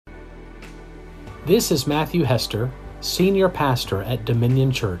This is Matthew Hester, Senior Pastor at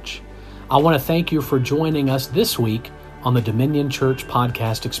Dominion Church. I want to thank you for joining us this week on the Dominion Church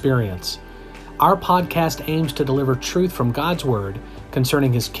Podcast Experience. Our podcast aims to deliver truth from God's Word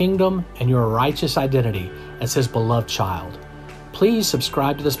concerning His kingdom and your righteous identity as His beloved child. Please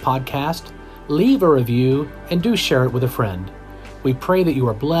subscribe to this podcast, leave a review, and do share it with a friend. We pray that you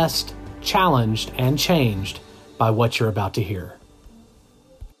are blessed, challenged, and changed by what you're about to hear.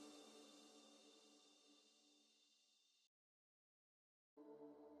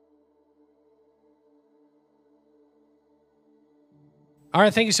 All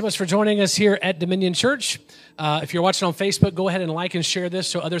right, thank you so much for joining us here at Dominion Church. If you're watching on Facebook, go ahead and like and share this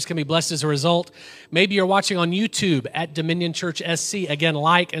so others can be blessed as a result. Maybe you're watching on YouTube at Dominion Church SC. Again,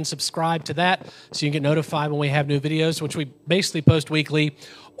 like and subscribe to that so you can get notified when we have new videos, which we basically post weekly.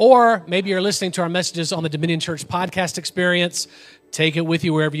 Or maybe you're listening to our messages on the Dominion Church Podcast Experience. Take it with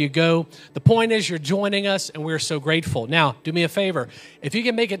you wherever you go. The point is you're joining us, and we're so grateful. Now, do me a favor. If you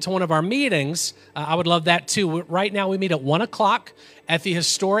can make it to one of our meetings, I would love that too. Right now, we meet at 1 o'clock at the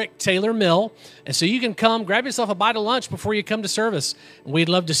historic Taylor Mill. And so you can come, grab yourself a bite of lunch before you come to service. And we'd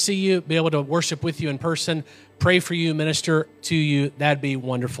love to see you, be able to worship with you in person, pray for you, minister to you. That'd be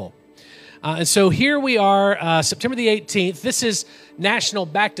wonderful. And so here we are, September the 18th. This is National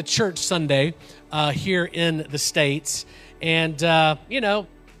Back to Church Sunday here in the States. And,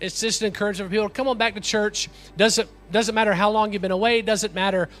 it's just an encouragement for people to come on back to church. Doesn't matter how long you've been away. Doesn't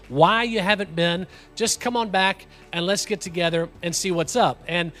matter why you haven't been. Just come on back and let's get together and see what's up.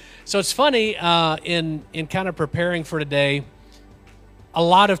 And so it's funny, in kind of preparing for today, a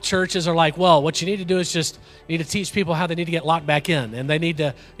lot of churches are like, well, what you need to do is just you need to teach people how they need to get locked back in, and they need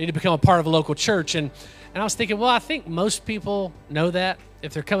to become a part of a local church. And I was thinking, well, I think most people know that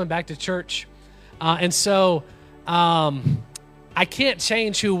if they're coming back to church. I can't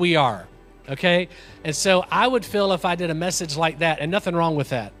change who we are, okay? And so I would feel if I did a message like that, and nothing wrong with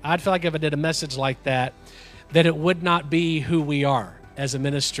that. I'd feel like if I did a message like that it would not be who we are as a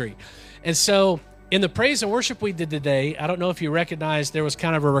ministry. And so in the praise and worship we did today, I don't know if you recognize there was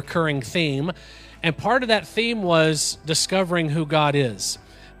kind of a recurring theme, and part of that theme was discovering who God is,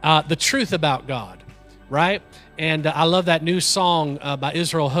 the truth about God, right? And I love that new song by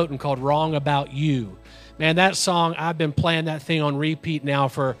Israel Houghton called Wrong About You. Man, that song, I've been playing that thing on repeat now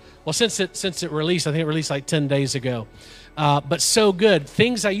since it released. I think it released like 10 days ago. But so good.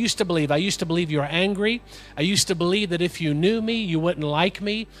 Things I used to believe. I used to believe you were angry. I used to believe that if you knew me, you wouldn't like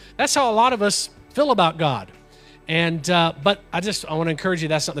me. That's how a lot of us feel about God. And but I want to encourage you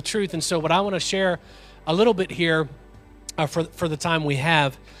that's not the truth. And so what I want to share a little bit here for the time we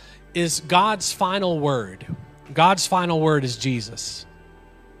have is God's final word. God's final word is Jesus.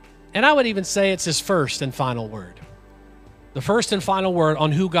 And I would even say it's His first and final word. The first and final word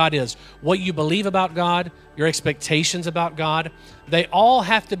on who God is. What you believe about God, your expectations about God, they all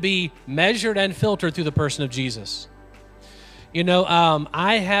have to be measured and filtered through the person of Jesus.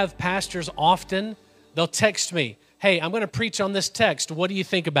 I have pastors often, they'll text me, hey, I'm going to preach on this text. What do you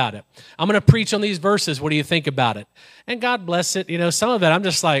think about it? I'm going to preach on these verses. What do you think about it? And God bless it. Some of it, I'm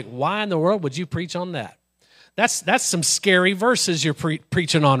just like, why in the world would you preach on that? That's some scary verses you're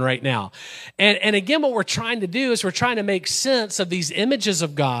preaching on right now. And again, what we're trying to do is we're trying to make sense of these images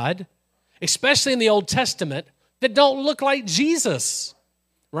of God, especially in the Old Testament, that don't look like Jesus,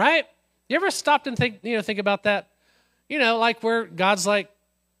 right? You ever stopped and think about that? Like where God's like,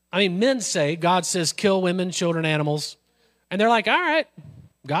 men say, God says, kill women, children, animals. And they're like, all right,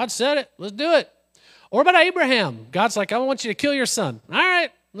 God said it, let's do it. Or about Abraham? God's like, I want you to kill your son. All right,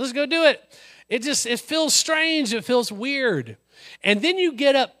 let's go do it. It feels strange. It feels weird. And then you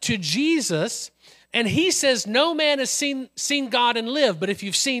get up to Jesus, and He says, no man has seen God and lived, but if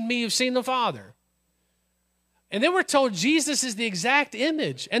you've seen me, you've seen the Father. And then we're told Jesus is the exact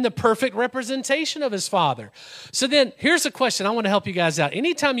image and the perfect representation of His Father. So then here's a question. I want to help you guys out.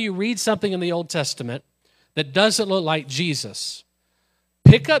 Anytime you read something in the Old Testament that doesn't look like Jesus,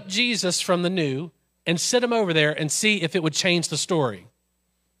 pick up Jesus from the New and sit Him over there and see if it would change the story.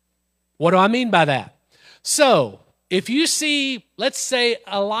 What do I mean by that? So, if you see, let's say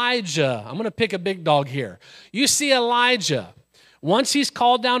Elijah, I'm going to pick a big dog here. You see Elijah, once he's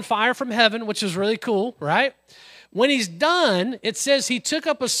called down fire from heaven, which is really cool, right? When he's done, it says he took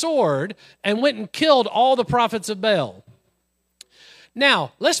up a sword and went and killed all the prophets of Baal.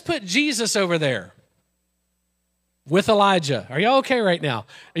 Now, let's put Jesus over there with Elijah. Are y'all okay right now?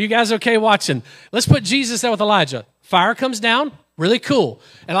 Are you guys okay watching? Let's put Jesus there with Elijah. Fire comes down. Really cool.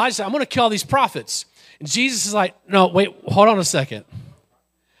 And Elijah said, I'm going to kill all these prophets. And Jesus is like, no, wait, hold on a second.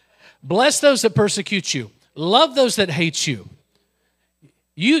 Bless those that persecute you. Love those that hate you.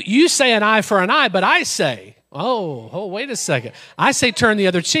 You say an eye for an eye, but I say, wait a second. I say turn the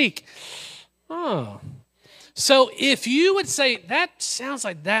other cheek. Oh. So if you would say, that sounds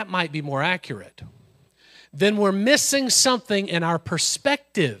like that might be more accurate, then we're missing something in our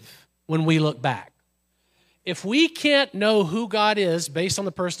perspective when we look back. If we can't know who God is based on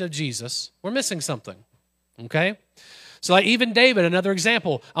the person of Jesus, we're missing something, okay? So like even David, another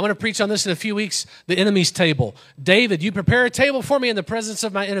example. I'm going to preach on this in a few weeks, the enemy's table. David, you prepare a table for me in the presence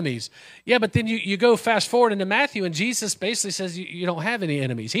of my enemies. Yeah, but then you go fast forward into Matthew, and Jesus basically says you don't have any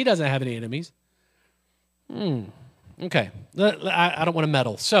enemies. He doesn't have any enemies. Okay, I don't want to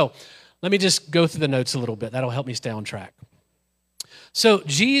meddle. So let me just go through the notes a little bit. That'll help me stay on track. So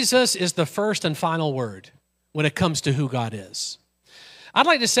Jesus is the first and final word when it comes to who God is. I'd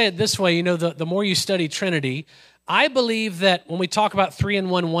like to say it this way, the more you study Trinity, I believe that when we talk about 3 in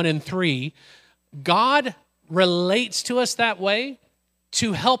 1, 1 in 3, God relates to us that way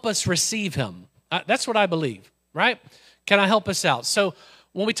to help us receive him. That's what I believe, right? Can I help us out? So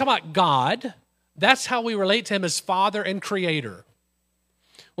when we talk about God, that's how we relate to him as Father and Creator.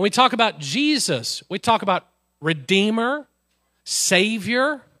 When we talk about Jesus, we talk about Redeemer,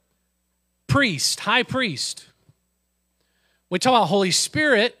 Savior, Priest, High Priest. We talk about Holy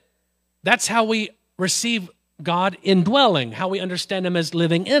Spirit, that's how we receive God indwelling, how we understand him as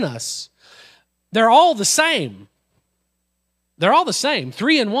living in us. They're all the same. They're all the same,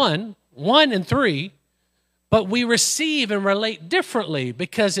 3 in 1, 1 in 3, but we receive and relate differently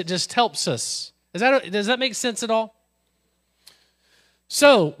because it just helps us. Does that make sense at all?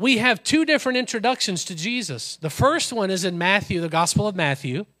 So we have 2 different introductions to Jesus. The first one is in Matthew, the Gospel of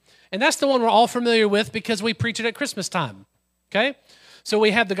Matthew, and that's the one we're all familiar with because we preach it at Christmas time, okay? So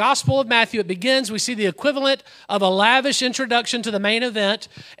we have the Gospel of Matthew. It begins, we see the equivalent of a lavish introduction to the main event.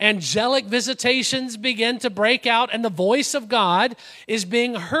 Angelic visitations begin to break out, and the voice of God is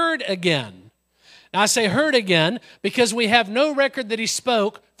being heard again. Now, I say heard again because we have no record that he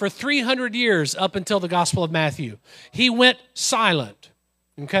spoke for 300 years up until the Gospel of Matthew. He went silent,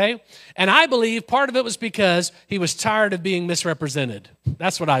 okay? And I believe part of it was because he was tired of being misrepresented.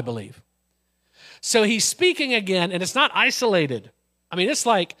 That's what I believe. So he's speaking again, and it's not isolated. I mean, it's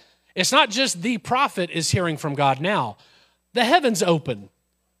not just the prophet is hearing from God now. The heavens open.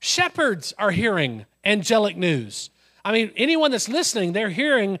 Shepherds are hearing angelic news. I mean, anyone that's listening, they're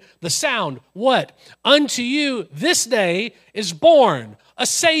hearing the sound. What? Unto you this day is born a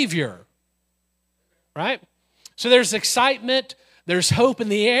Savior. Right? So there's excitement. There's hope in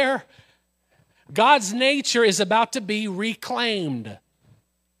the air. God's nature is about to be reclaimed.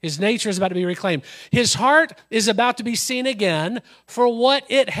 His nature is about to be reclaimed. His heart is about to be seen again for what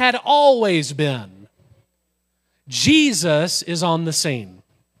it had always been. Jesus is on the scene.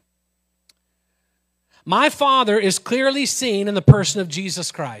 My Father is clearly seen in the person of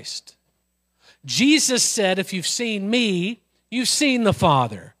Jesus Christ. Jesus said, if you've seen me, you've seen the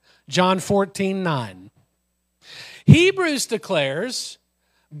Father. John 14:9. Hebrews declares,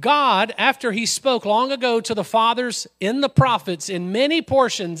 God, after he spoke long ago to the fathers in the prophets in many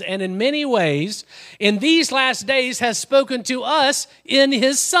portions and in many ways, in these last days has spoken to us in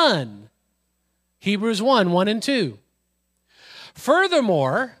his Son. Hebrews 1 and 2.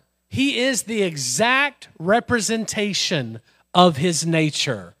 Furthermore, he is the exact representation of his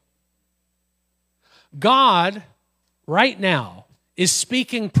nature. God, right now, is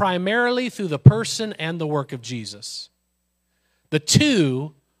speaking primarily through the person and the work of Jesus. The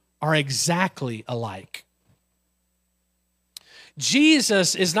two are exactly alike.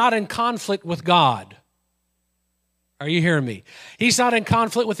 Jesus is not in conflict with God. Are you hearing me? He's not in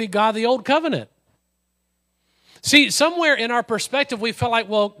conflict with the God of the Old Covenant. See, somewhere in our perspective, we feel like,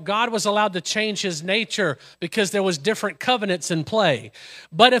 well, God was allowed to change his nature because there was different covenants in play.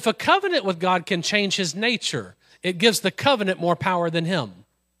 But if a covenant with God can change his nature, it gives the covenant more power than him.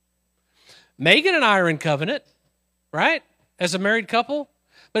 Megan and I are in covenant, right? As a married couple.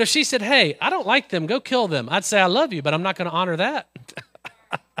 But if she said, hey, I don't like them, go kill them, I'd say, I love you, but I'm not going to honor that.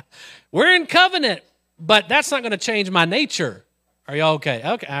 We're in covenant, but that's not going to change my nature. Are you okay?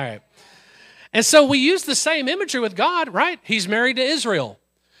 Okay, all right. And so we use the same imagery with God, right? He's married to Israel.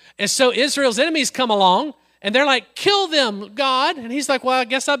 And so Israel's enemies come along, and they're like, kill them, God. And he's like, well, I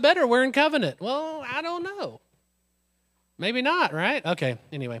guess I better. We're in covenant. Well, I don't know. Maybe not, right? Okay,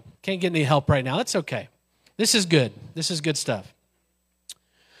 anyway, can't get any help right now. That's okay. This is good. This is good stuff.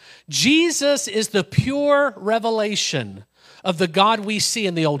 Jesus is the pure revelation of the God we see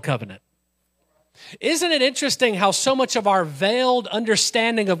in the Old Covenant. Isn't it interesting how so much of our veiled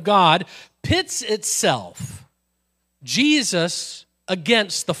understanding of God pits itself, Jesus,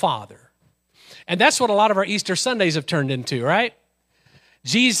 against the Father? And that's what a lot of our Easter Sundays have turned into, right?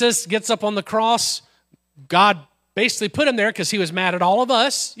 Jesus gets up on the cross. God basically put him there because he was mad at all of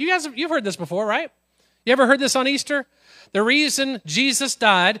us. You've heard this before, right? You ever heard this on Easter? The reason Jesus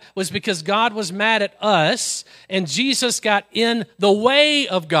died was because God was mad at us, and Jesus got in the way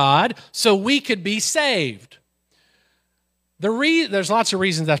of God so we could be saved. There's lots of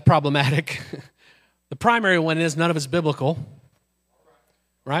reasons that's problematic. The primary one is none of it's biblical,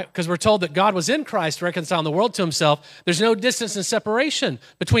 right? Because we're told that God was in Christ reconciling the world to himself. There's no distance and separation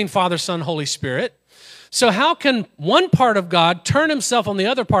between Father, Son, Holy Spirit. So how can one part of God turn himself on the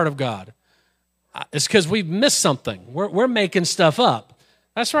other part of God? It's because we've missed something. We're making stuff up.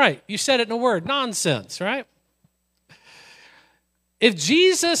 That's right. You said it in a word. Nonsense, right? If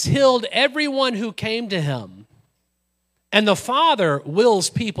Jesus healed everyone who came to him, and the Father wills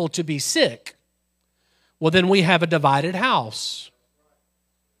people to be sick, well, then we have a divided house.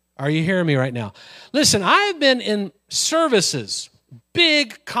 Are you hearing me right now? Listen, I've been in services,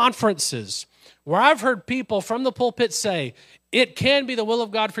 big conferences, where I've heard people from the pulpit say, it can be the will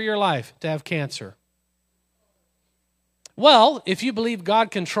of God for your life to have cancer. Well, if you believe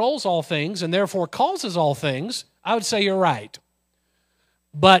God controls all things and therefore causes all things, I would say you're right.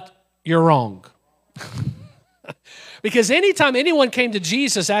 But you're wrong. Because anytime anyone came to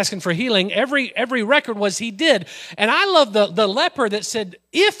Jesus asking for healing, every record was he did. And I love the leper that said,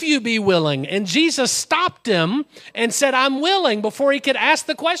 if you be willing. And Jesus stopped him and said, I'm willing, before he could ask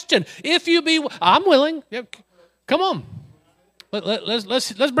the question. If you be, I'm willing. Yeah, come on.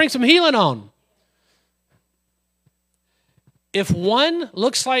 Let's bring some healing on. If one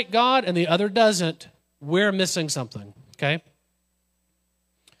looks like God and the other doesn't, we're missing something, okay?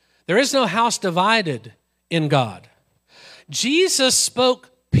 There is no house divided in God. Jesus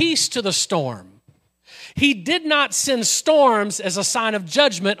spoke peace to the storm. He did not send storms as a sign of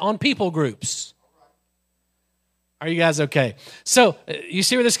judgment on people groups. Are you guys okay? So you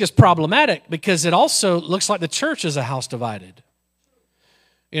see where this gets problematic, because it also looks like the church is a house divided.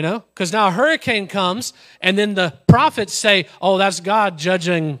 You know, because now a hurricane comes and then the prophets say, oh, that's God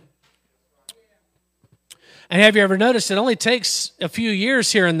judging. And have you ever noticed it only takes a few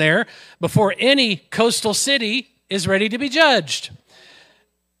years here and there before any coastal city is ready to be judged?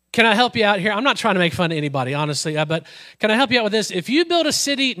 Can I help you out here? I'm not trying to make fun of anybody, honestly, but can I help you out with this? If you build a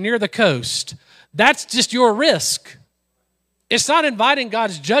city near the coast, that's just your risk. It's not inviting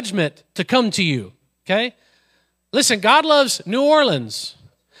God's judgment to come to you, okay? Listen, God loves New Orleans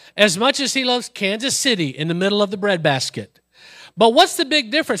as much as he loves Kansas City in the middle of the breadbasket. But what's the big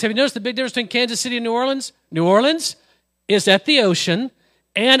difference? Have you noticed the big difference between Kansas City and New Orleans? New Orleans is at the ocean,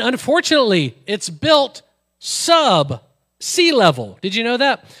 and unfortunately, it's built sub-sea level. Did you know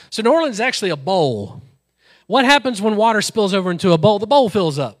that? So New Orleans is actually a bowl. What happens when water spills over into a bowl? The bowl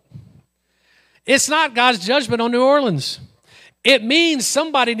fills up. It's not God's judgment on New Orleans. It means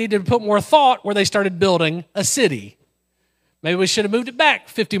somebody needed to put more thought where they started building a city. Maybe we should have moved it back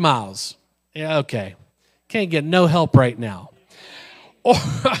 50 miles. Yeah, okay. Can't get no help right now.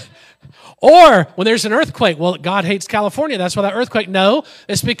 Or when there's an earthquake, well, God hates California. That's why that earthquake. No,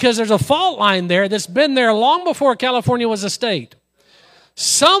 it's because there's a fault line there that's been there long before California was a state.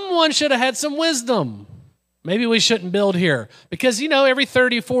 Someone should have had some wisdom. Maybe we shouldn't build here because, you know, every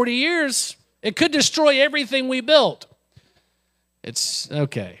 30, 40 years, it could destroy everything we built. It's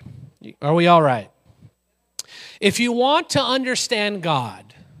okay. Are we all right? If you want to understand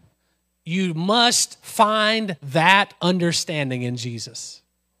God, you must find that understanding in Jesus,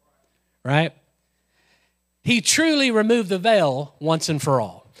 right? He truly removed the veil once and for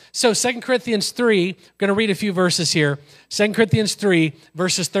all. So 2 Corinthians 3, I'm going to read a few verses here. 2 Corinthians 3,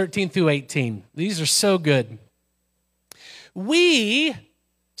 verses 13 through 18. These are so good. We,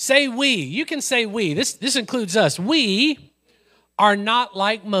 say we, you can say we, this includes us. We are not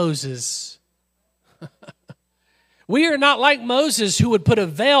like Moses. We are not like Moses, who would put a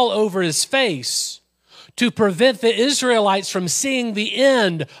veil over his face to prevent the Israelites from seeing the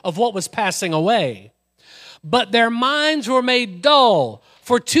end of what was passing away. But their minds were made dull,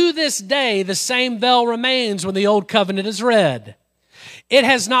 for to this day the same veil remains when the old covenant is read. It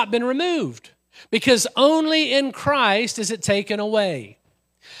has not been removed, because only in Christ is it taken away.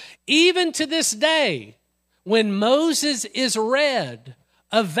 Even to this day, when Moses is read,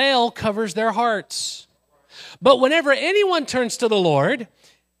 a veil covers their hearts. But whenever anyone turns to the Lord,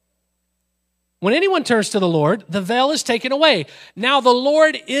 the veil is taken away. Now the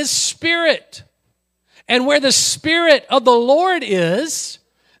Lord is Spirit. And where the Spirit of the Lord is,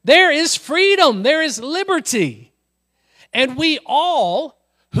 there is freedom, there is liberty. And we all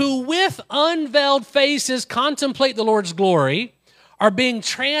who with unveiled faces contemplate the Lord's glory are being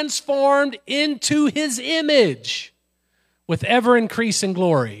transformed into his image with ever increasing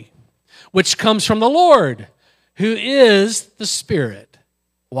glory, which comes from the Lord, who is the Spirit.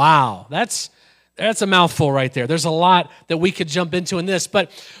 Wow, that's a mouthful right there. There's a lot that we could jump into in this,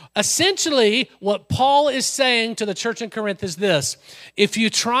 but essentially what Paul is saying to the church in Corinth is this: if you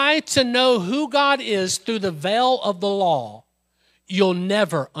try to know who God is through the veil of the law, you'll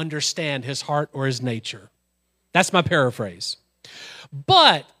never understand his heart or his nature. That's my paraphrase.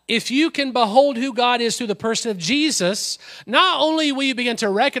 But if you can behold who God is through the person of Jesus, not only will you begin to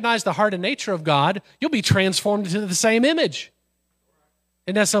recognize the heart and nature of God, you'll be transformed into the same image.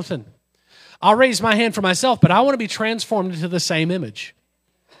 Isn't that something? I'll raise my hand for myself, but I want to be transformed into the same image.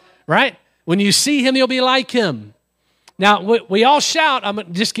 Right? When you see him, you'll be like him. Now, we all shout. I'm going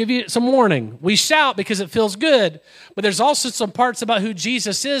to just give you some warning. We shout because it feels good, but there's also some parts about who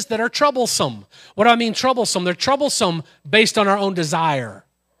Jesus is that are troublesome. What do I mean troublesome? They're troublesome based on our own desire.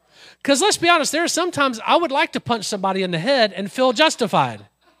 Because let's be honest, there are sometimes I would like to punch somebody in the head and feel justified.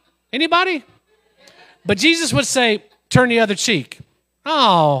 Anybody? But Jesus would say, turn the other cheek.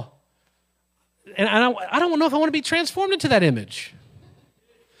 Oh, and I don't know if I want to be transformed into that image.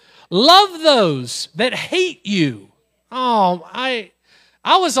 Love those that hate you. Oh, I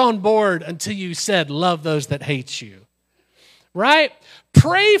was on board until you said love those that hate you. Right?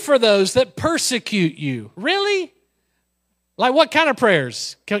 Pray for those that persecute you. Really? Like what kind of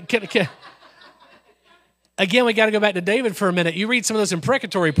prayers? Again, we got to go back to David for a minute. You read some of those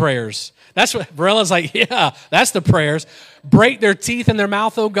imprecatory prayers. That's what Barella's like, yeah, that's the prayers. Break their teeth in their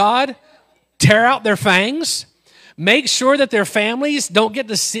mouth, O God. Tear out their fangs. Make sure that their families don't get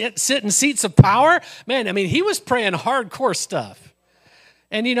to sit in seats of power. Man, I mean, he was praying hardcore stuff.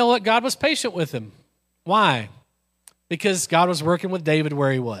 And you know what? God was patient with him. Why? Because God was working with David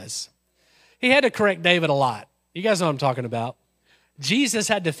where he was. He had to correct David a lot. You guys know what I'm talking about. Jesus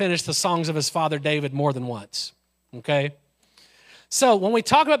had to finish the songs of his father David more than once. Okay? So when we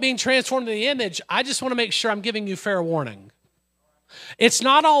talk about being transformed in the image, I just want to make sure I'm giving you fair warning. It's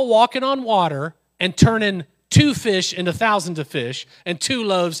not all walking on water and turning 2 fish into thousands of fish and 2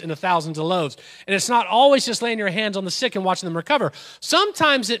 loaves into thousands of loaves. And it's not always just laying your hands on the sick and watching them recover.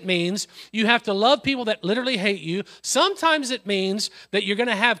 Sometimes it means you have to love people that literally hate you. Sometimes it means that you're going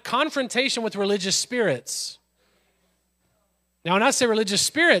to have confrontation with religious spirits. Now, when I say religious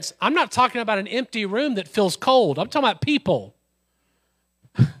spirits, I'm not talking about an empty room that feels cold. I'm talking about people.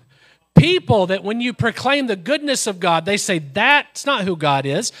 People that when you proclaim the goodness of God, they say that's not who God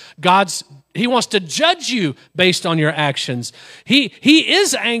is. He wants to judge you based on your actions. He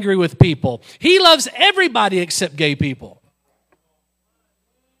is angry with people. He loves everybody except gay people.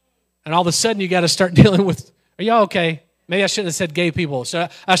 And all of a sudden you got to start dealing with, are y'all okay? Maybe I shouldn't have said gay people. So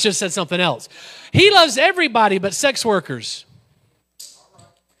I should have said something else. He loves everybody but sex workers.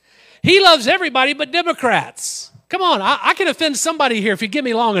 He loves everybody but Democrats. Come on, I can offend somebody here if you give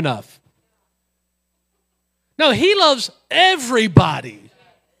me long enough. No, he loves everybody.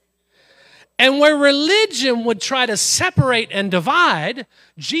 And where religion would try to separate and divide,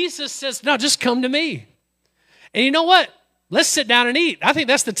 Jesus says, no, just come to me. And you know what? Let's sit down and eat. I think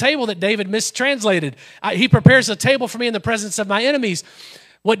that's the table that David mistranslated. He prepares a table for me in the presence of my enemies.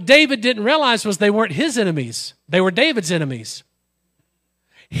 What David didn't realize was they weren't his enemies. They were David's enemies.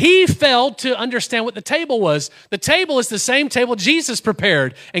 He failed to understand what the table was. The table is the same table Jesus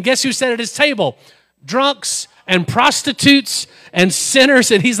prepared. And guess who sat at his table? Drunks and prostitutes and sinners.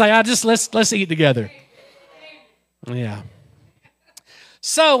 And he's like, let's eat together. Yeah.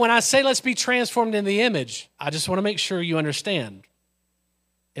 So when I say let's be transformed in the image, I just want to make sure you understand.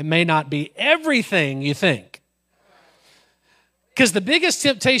 It may not be everything you think. Because the biggest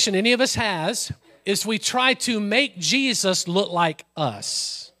temptation any of us has is we try to make Jesus look like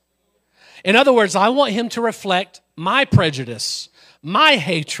us. In other words, I want him to reflect my prejudice, my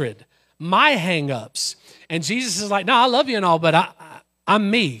hatred, my hang-ups. And Jesus is like, no, I love you and all, but I'm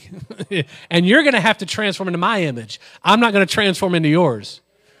me. And you're going to have to transform into my image. I'm not going to transform into yours.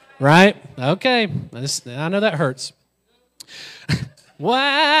 Right? Okay. I know that hurts.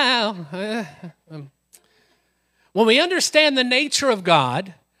 Wow. When we understand the nature of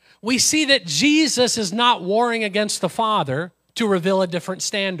God, we see that Jesus is not warring against the Father to reveal a different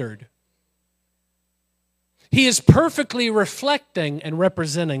standard. He is perfectly reflecting and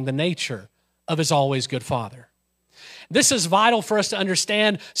representing the nature of his always good Father. This is vital for us to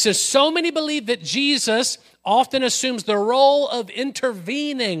understand, since so many believe that Jesus often assumes the role of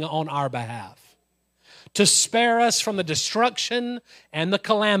intervening on our behalf to spare us from the destruction and the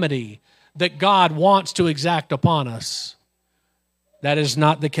calamity that God wants to exact upon us. That is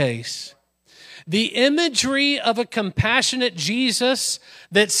not the case. The imagery of a compassionate Jesus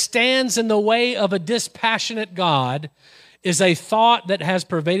that stands in the way of a dispassionate God is a thought that has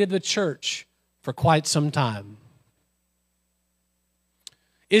pervaded the church for quite some time.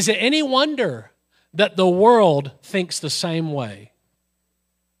 Is it any wonder that the world thinks the same way?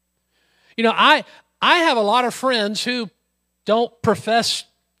 You know, I have a lot of friends who don't profess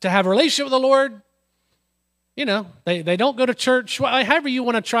to have a relationship with the Lord. You know, they don't go to church, however you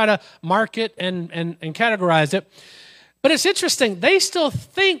want to try to mark it and categorize it. But it's interesting, they still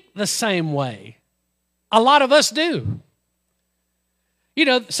think the same way. A lot of us do. You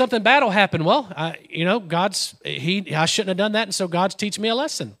know, something bad will happen. Well, I shouldn't have done that, and so God's teaching me a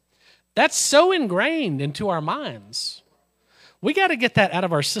lesson. That's so ingrained into our minds. We got to get that out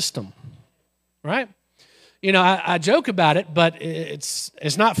of our system, right? You know, I joke about it, but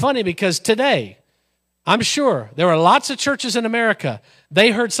it's not funny because today, I'm sure there are lots of churches in America, they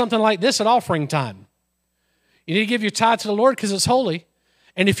heard something like this at offering time. You need to give your tithe to the Lord because it's holy.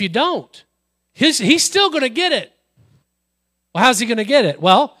 And if you don't, he's still going to get it. Well, how's he going to get it?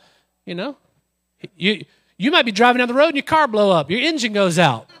 Well, you know, you might be driving down the road and your car blow up. Your engine goes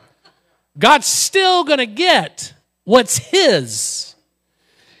out. God's still going to get what's his.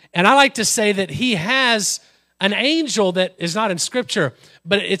 And I like to say that he has an angel that is not in Scripture,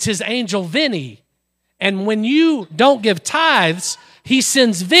 but it's his angel Vinny. And when you don't give tithes, he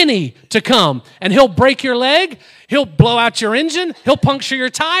sends Vinny to come, and he'll break your leg, he'll blow out your engine, he'll puncture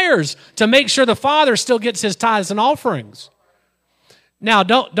your tires to make sure the Father still gets his tithes and offerings. Now,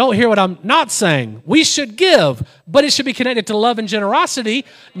 don't hear what I'm not saying. We should give, but it should be connected to love and generosity,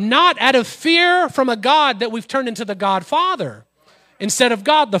 not out of fear from a God that we've turned into the God Father instead of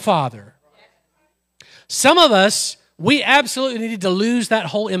God the Father. Some of us, we absolutely need to lose that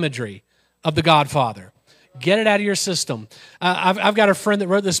whole imagery of the God Father. Get it out of your system. I've got a friend that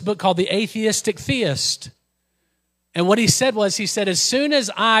wrote this book called The Atheistic Theist. And what he said, as soon as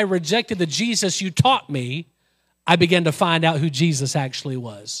I rejected the Jesus you taught me, I began to find out who Jesus actually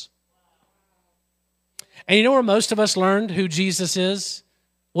was. And you know where most of us learned who Jesus is?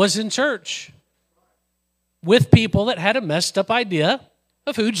 Was in church. With people that had a messed up idea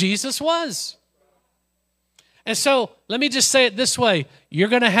of who Jesus was. And so, let me just say it this way. You're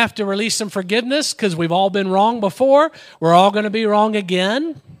going to have to release some forgiveness because we've all been wrong before. We're all going to be wrong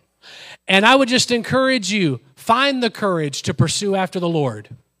again. And I would just encourage you, find the courage to pursue after the Lord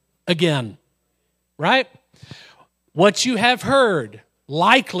again. Right? What you have heard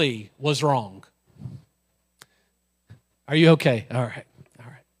likely was wrong. Are you okay? All right.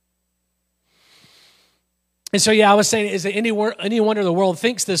 And so, I was saying, is it any wonder the world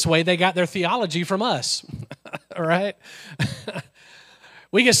thinks this way? They got their theology from us, all right?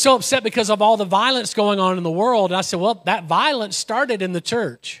 We get so upset because of all the violence going on in the world. And I said, well, that violence started in the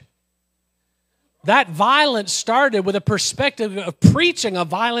church. That violence started with a perspective of preaching a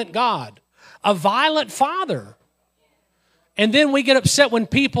violent God, a violent father. And then we get upset when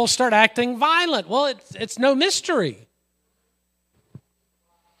people start acting violent. Well, it's no mystery.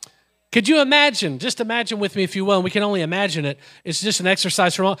 Could you imagine, just imagine with me if you will, and we can only imagine it, it's just an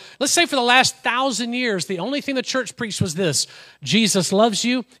exercise for all. Let's say for the last 1,000 years, the only thing the church preached was this: Jesus loves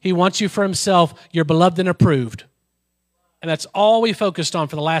you, he wants you for himself, you're beloved and approved. And that's all we focused on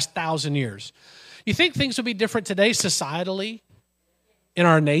for the last 1,000 years. You think things would be different today societally, in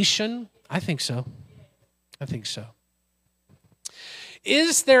our nation? I think so.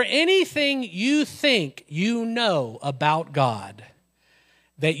 Is there anything you think you know about God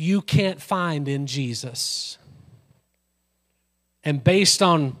that you can't find in Jesus? And based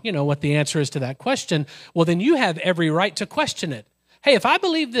on, what the answer is to that question, well, then you have every right to question it. Hey, if I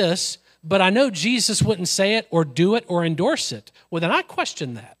believe this, but I know Jesus wouldn't say it or do it or endorse it, well, then I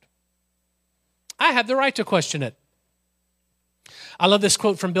question that. I have the right to question it. I love this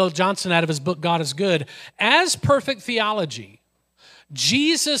quote from Bill Johnson out of his book, God is Good. As perfect theology,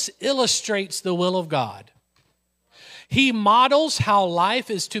 Jesus illustrates the will of God. He models how life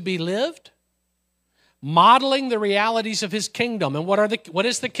is to be lived, modeling the realities of his kingdom. And what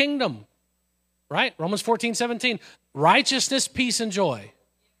is the kingdom? Right? Romans 14:17. Righteousness, peace, and joy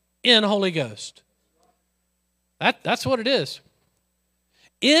in Holy Ghost. That's what it is.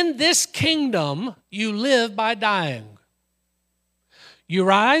 In this kingdom, you live by dying. You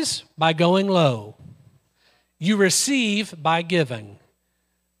rise by going low. You receive by giving.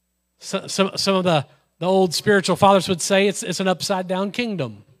 Some of the old spiritual fathers would say it's an upside-down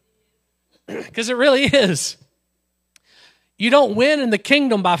kingdom. Because it really is. You don't win in the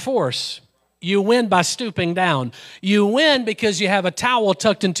kingdom by force. You win by stooping down. You win because you have a towel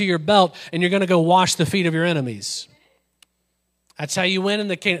tucked into your belt and you're going to go wash the feet of your enemies. That's how you win in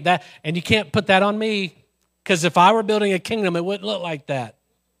the kingdom. And you can't put that on me, because if I were building a kingdom, it wouldn't look like that.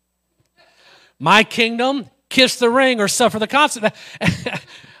 My kingdom kiss the ring or suffer the consequence.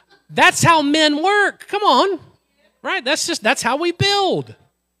 That's how men work. Come on. Right? That's how we build.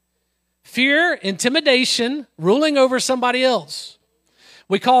 Fear, intimidation, ruling over somebody else.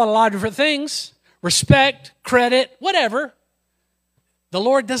 We call it a lot of different things. Respect, credit, whatever. The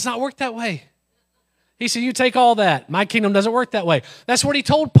Lord does not work that way. He said, you take all that. My kingdom doesn't work that way. That's what he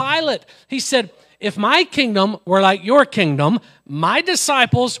told Pilate. He said, if my kingdom were like your kingdom, my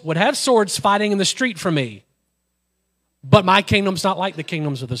disciples would have swords fighting in the street for me. But my kingdom's not like the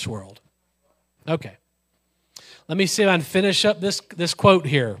kingdoms of this world. Okay. Let me see if I can finish up this quote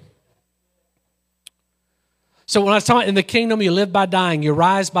here. So when I was talking in the kingdom, you live by dying, you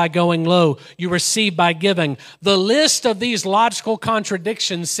rise by going low, you receive by giving. The list of these logical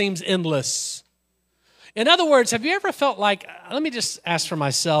contradictions seems endless. In other words, have you ever felt like, let me just ask for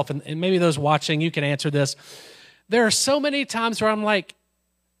myself, and maybe those watching, you can answer this. There are so many times where I'm like,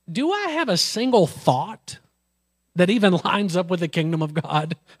 do I have a single thought that even lines up with the kingdom of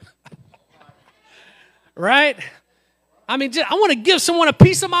God? Right? I mean, I want to give someone a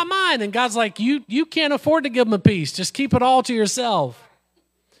piece of my mind. And God's like, you can't afford to give them a piece. Just keep it all to yourself.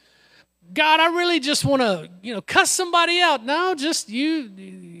 God, I really just want to, cuss somebody out. No, just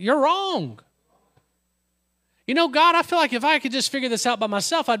you're wrong. God, I feel like if I could just figure this out by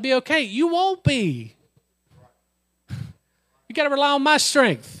myself, I'd be okay. You won't be. You got to rely on my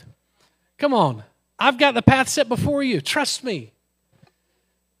strength. Come on. I've got the path set before you. Trust me.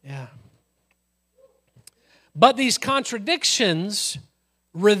 Yeah. But these contradictions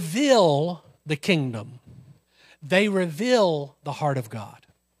reveal the kingdom. They reveal the heart of God.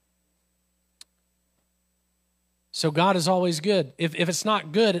 So God is always good. If it's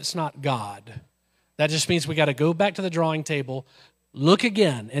not good, it's not God. That just means we got to go back to the drawing table, look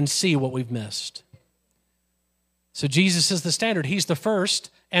again, and see what we've missed. So Jesus is the standard. He's the first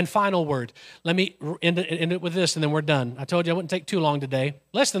and final word. Let me end it with this, and then we're done. I told you I wouldn't take too long today.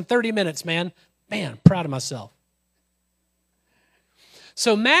 Less than 30 minutes, man. Man, proud of myself.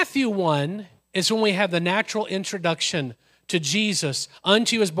 So Matthew 1 is when we have the natural introduction to Jesus.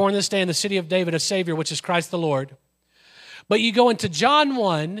 Unto you is born this day in the city of David a Savior, which is Christ the Lord. But you go into John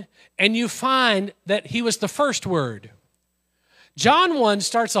 1, and you find that he was the first word. John 1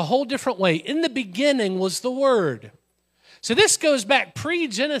 starts a whole different way. In the beginning was the Word. So this goes back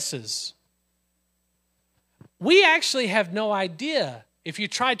pre-Genesis. We actually have no idea, if you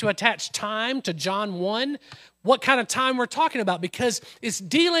tried to attach time to John 1, what kind of time we're talking about, because it's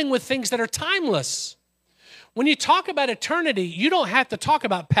dealing with things that are timeless. When you talk about eternity, you don't have to talk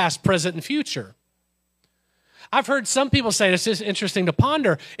about past, present, and future. I've heard some people say, this is interesting to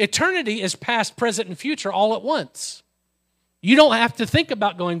ponder, eternity is past, present, and future all at once. You don't have to think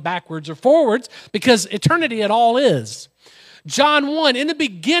about going backwards or forwards because eternity it all is. John 1, in the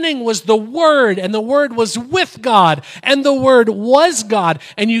beginning was the Word, and the Word was with God, and the Word was God.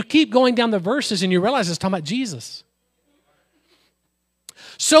 And you keep going down the verses and you realize it's talking about Jesus.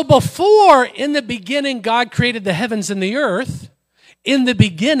 So before, in the beginning, God created the heavens and the earth, in the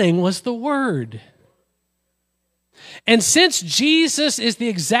beginning was the Word. And since Jesus is the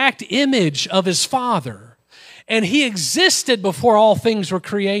exact image of his Father, and he existed before all things were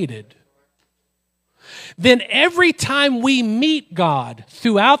created, then every time we meet God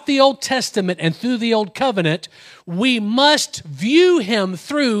throughout the Old Testament and through the Old Covenant, we must view him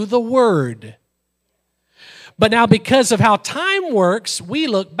through the Word. But now because of how time works, we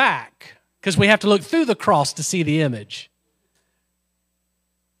look back because we have to look through the cross to see the image.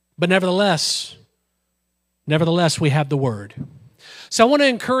 But nevertheless, we have the Word. So I want to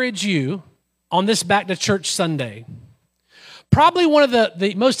encourage you on this Back to Church Sunday. Probably one of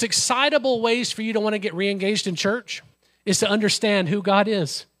the most excitable ways for you to want to get re-engaged in church is to understand who God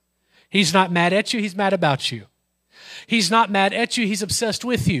is. He's not mad at you, he's mad about you. He's not mad at you, he's obsessed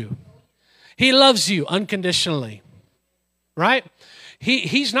with you. He loves you unconditionally, right?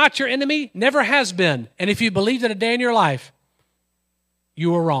 He's not your enemy, never has been. And if you believed it a day in your life,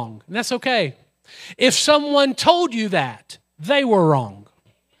 you were wrong. And that's okay. If someone told you that, they were wrong.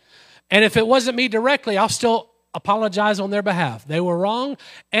 And if it wasn't me directly, I'll still apologize on their behalf. They were wrong.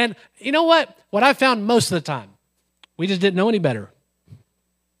 And you know what? What I found most of the time, we just didn't know any better.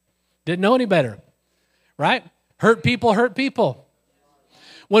 Didn't know any better, right? Hurt people hurt people.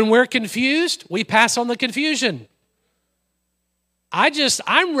 When we're confused, we pass on the confusion.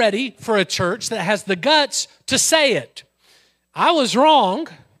 I'm ready for a church that has the guts to say it. I was wrong,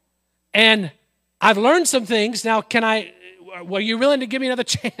 and I've learned some things. Now, were you willing to give me another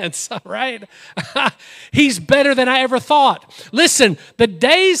chance? Right? He's better than I ever thought. Listen, the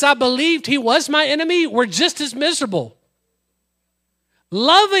days I believed he was my enemy were just as miserable.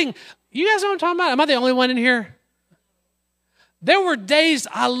 Loving, You guys know what I'm talking about? Am I the only one in here? There were days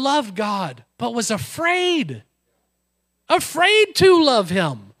I loved God, but was afraid to love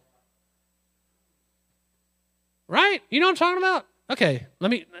him. Right? You know what I'm talking about? Okay, let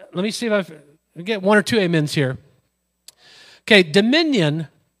me see if I get one or two amens here. Okay, Dominion,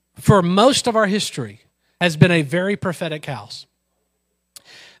 for most of our history, has been a very prophetic house.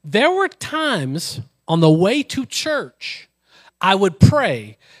 There were times on the way to church, I would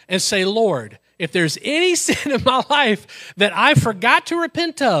pray and say, Lord, if there's any sin in my life that I forgot to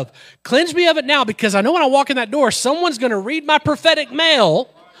repent of, cleanse me of it now, because I know when I walk in that door, someone's going to read my prophetic mail,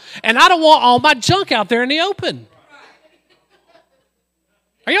 and I don't want all my junk out there in the open.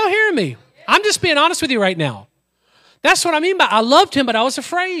 Are y'all hearing me? I'm just being honest with you right now. That's what I mean by I loved him, but I was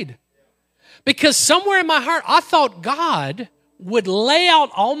afraid. Because somewhere in my heart, I thought God would lay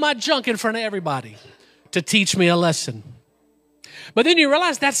out all my junk in front of everybody to teach me a lesson. But then you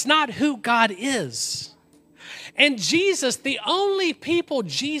realize that's not who God is. And Jesus, the only people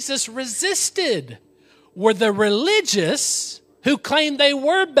Jesus resisted were the religious who claimed they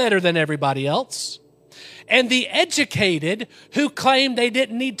were better than everybody else, and the educated who claimed they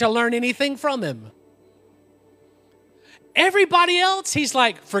didn't need to learn anything from him. Everybody else, he's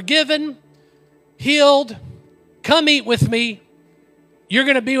like, forgiven, healed, come eat with me. You're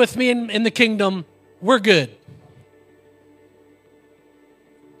going to be with me in the kingdom. We're good.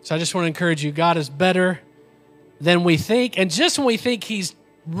 So I just want to encourage you, God is better than we think. And just when we think he's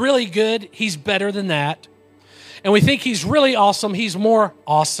really good, he's better than that. And we think he's really awesome, he's more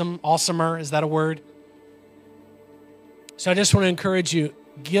awesome, awesomer. Is that a word? So I just want to encourage you,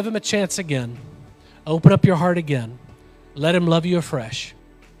 give him a chance again. Open up your heart again. Let him love you afresh.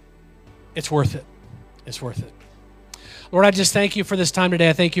 It's worth it. It's worth it. Lord, I just thank you for this time today.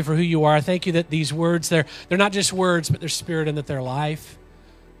 I thank you for who you are. I thank you that these words, they're not just words, but they're spirit and that they're life.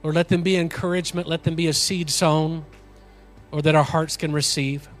 Lord, let them be encouragement. Let them be a seed sown, or that our hearts can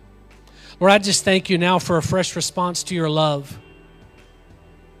receive. Lord, I just thank you now for a fresh response to your love.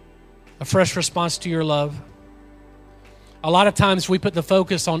 A fresh response to your love. A lot of times we put the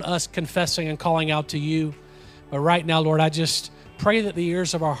focus on us confessing and calling out to you. But right now, Lord, I just pray that the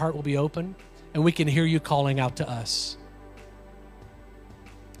ears of our heart will be open and we can hear you calling out to us.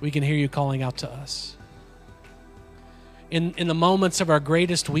 We can hear you calling out to us. In the moments of our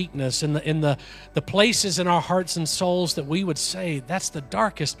greatest weakness, in the places in our hearts and souls that we would say, that's the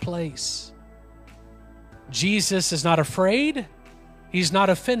darkest place. Jesus is not afraid. He's not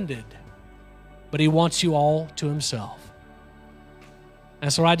offended. But he wants you all to himself.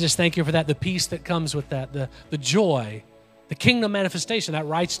 And so I just thank you for that, the peace that comes with that, the joy, the kingdom manifestation, that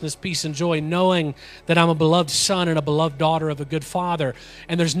righteousness, peace, and joy, knowing that I'm a beloved son and a beloved daughter of a good father,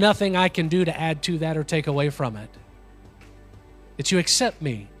 and there's nothing I can do to add to that or take away from it. That you accept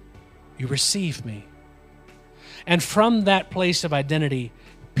me, you receive me. And from that place of identity,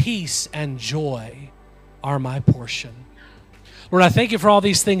 peace and joy are my portion. Lord, I thank you for all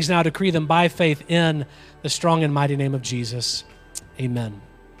these things now, decree them by faith in the strong and mighty name of Jesus. Amen.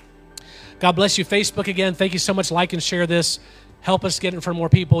 God bless you. Facebook again, thank you so much. Like and share this. Help us get in front of more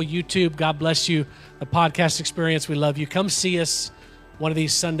people. YouTube, God bless you. The podcast experience, we love you. Come see us one of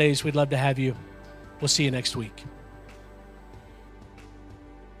these Sundays. We'd love to have you. We'll see you next week.